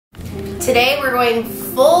Today we're going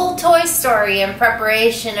full Toy Story in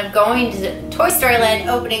preparation of going to Toy Story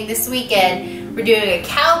Land opening this weekend. We're doing a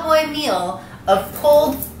cowboy meal of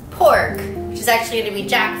pulled pork, which is actually going to be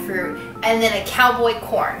jackfruit, and then a cowboy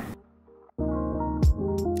corn.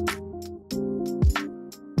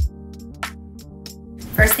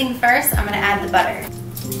 First thing first, I'm going to add the butter.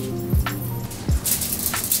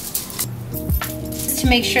 Just to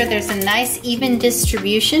make sure there's a nice even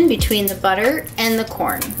distribution between the butter and the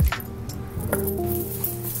corn.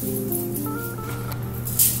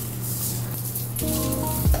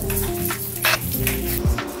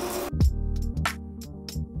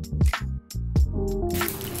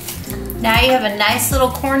 Now you have a nice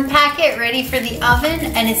little corn packet ready for the oven,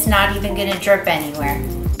 and it's not even going to drip anywhere.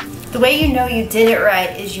 The way you know you did it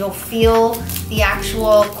right is you'll feel the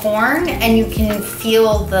actual corn and you can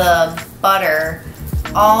feel the butter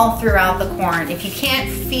all throughout the corn. If you can't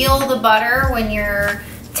feel the butter when you're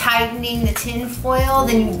tightening the tin foil,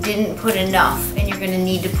 then you didn't put enough and you're going to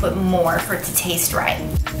need to put more for it to taste right.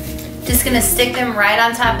 Just going to stick them right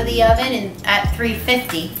on top of the oven and at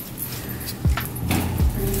 350.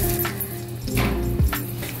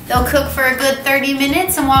 They'll cook for a good 30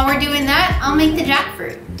 minutes, and while we're doing that, I'll make the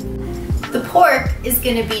jackfruit. The pork is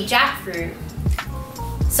gonna be jackfruit.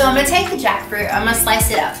 So I'm gonna take the jackfruit, I'm gonna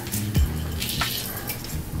slice it up.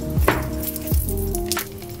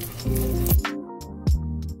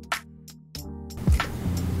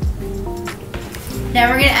 Now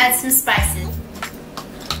we're gonna add some spices.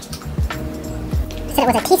 I said it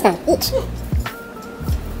was a teaspoon each.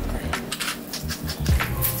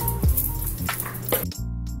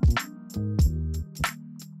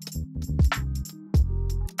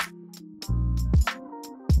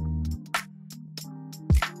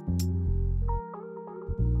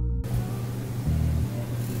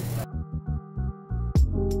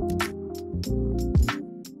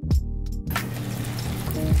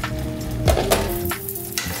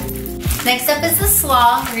 Next up is the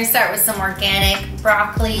slaw. We're gonna start with some organic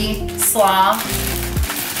broccoli slaw.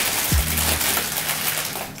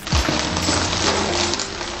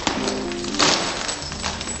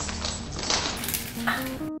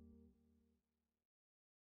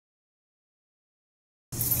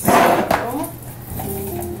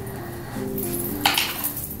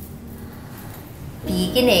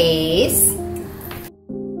 Veganese.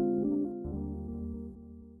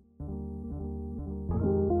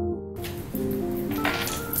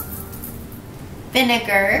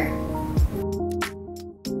 Vinegar.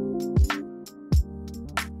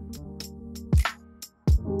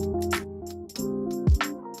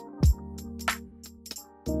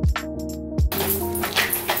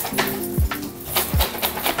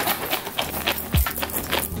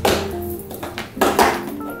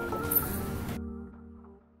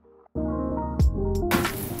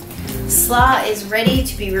 Slaw is ready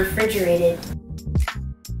to be refrigerated.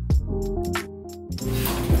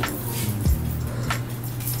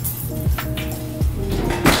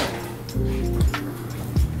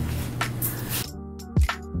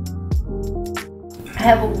 I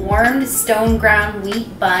have a warmed stone ground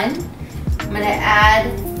wheat bun. I'm gonna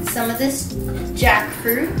add some of this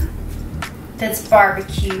jackfruit that's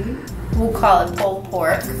barbecued. We'll call it pulled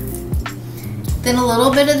pork. Then a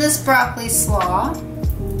little bit of this broccoli slaw.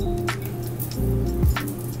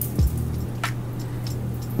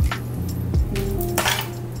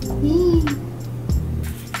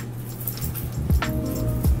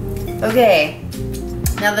 Okay,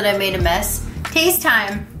 now that I made a mess, taste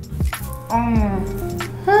time.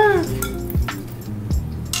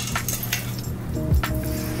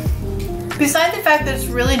 Besides the fact that it's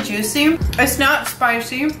really juicy, it's not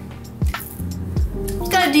spicy. It's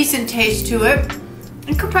got a decent taste to it.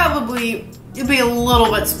 It could probably be a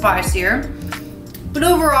little bit spicier. But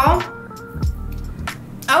overall,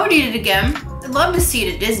 I would eat it again. I'd love to see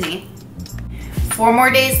it at Disney. 4 more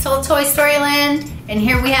days till Toy Story Land, and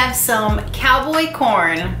here we have some cowboy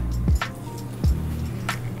corn.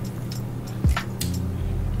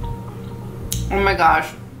 Oh my gosh.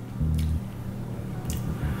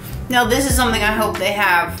 Now this is something I hope they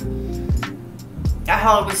have at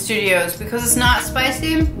Hollywood Studios because it's not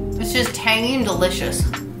spicy, it's just tangy and delicious.